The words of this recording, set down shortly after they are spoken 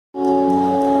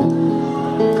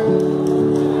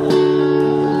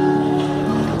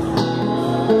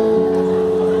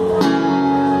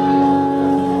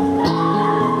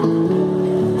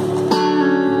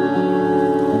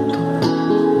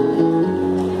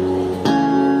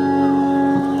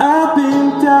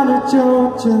Atlanta,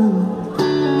 Georgia,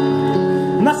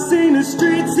 and I've seen the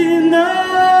streets in the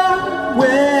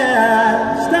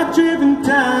West. I've driven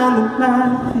down the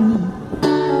line.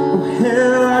 Oh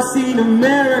hell, I've seen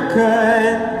America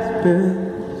at best.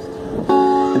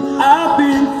 And I've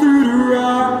been through the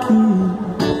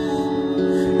Rockies,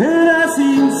 and I've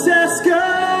seen Saskatoon.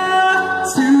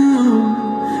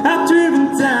 I've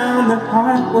driven down the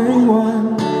Highway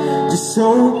 1, just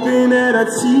hoping that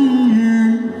I'd see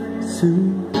you soon.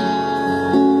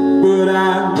 But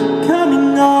I'm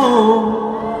coming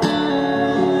home,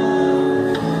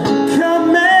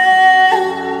 coming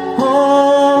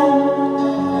home,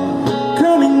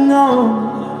 coming home.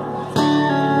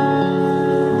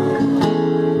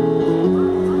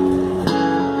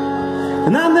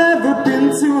 And I've never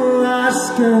been to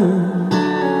Alaska,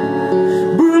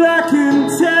 but I can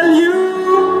tell you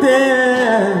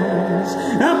this.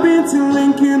 I've been to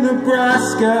Lincoln,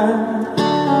 Nebraska,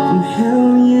 and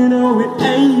hell, you know it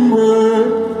ain't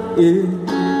worth it.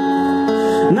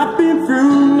 And I've been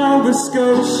through Nova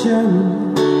Scotia,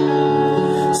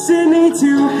 Sydney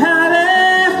to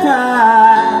Halifax,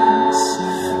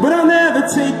 but I'll never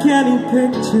take any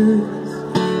pictures,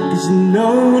 'cause you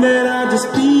know that I'll just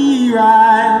be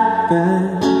right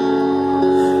back.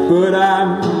 But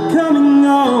I'm coming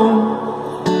home,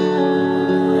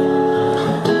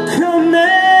 coming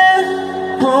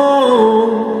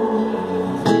home,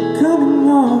 coming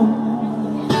home.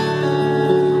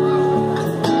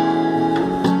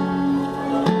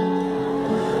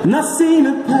 And I've seen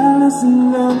a palace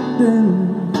in London,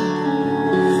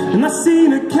 and I've seen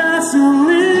a castle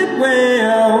in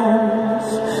Wales,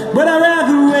 but I'd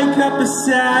rather wake up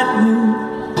beside you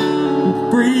and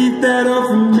breathe that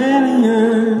unfamiliar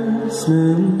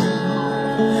smell.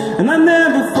 And I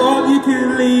never thought you could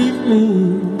leave me,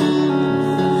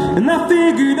 and I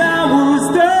figured I was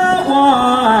the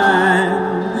one.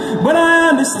 But I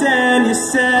understand your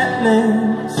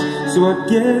sadness, so I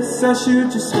guess I should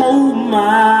just hold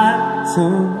my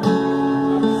tongue.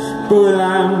 But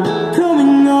I'm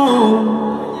coming home,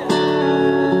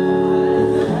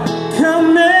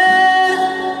 coming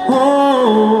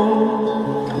home,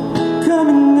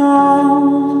 coming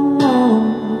home.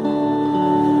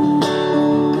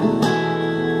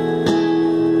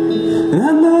 And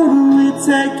I know that we're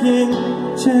taking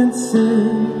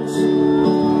chances.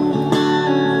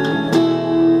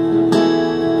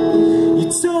 You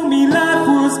told me life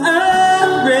was a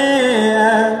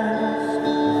risk,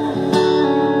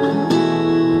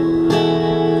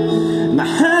 and I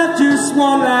have just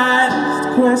one last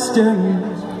question.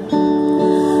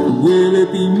 Will it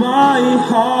be my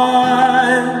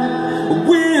heart, or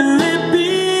will it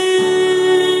be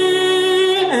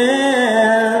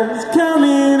his?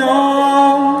 Coming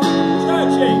home,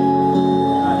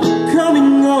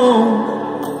 coming home,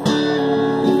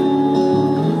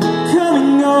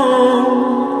 coming home,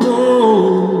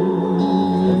 home.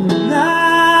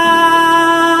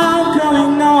 Now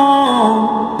coming home,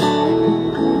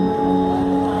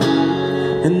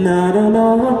 and I don't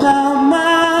know about my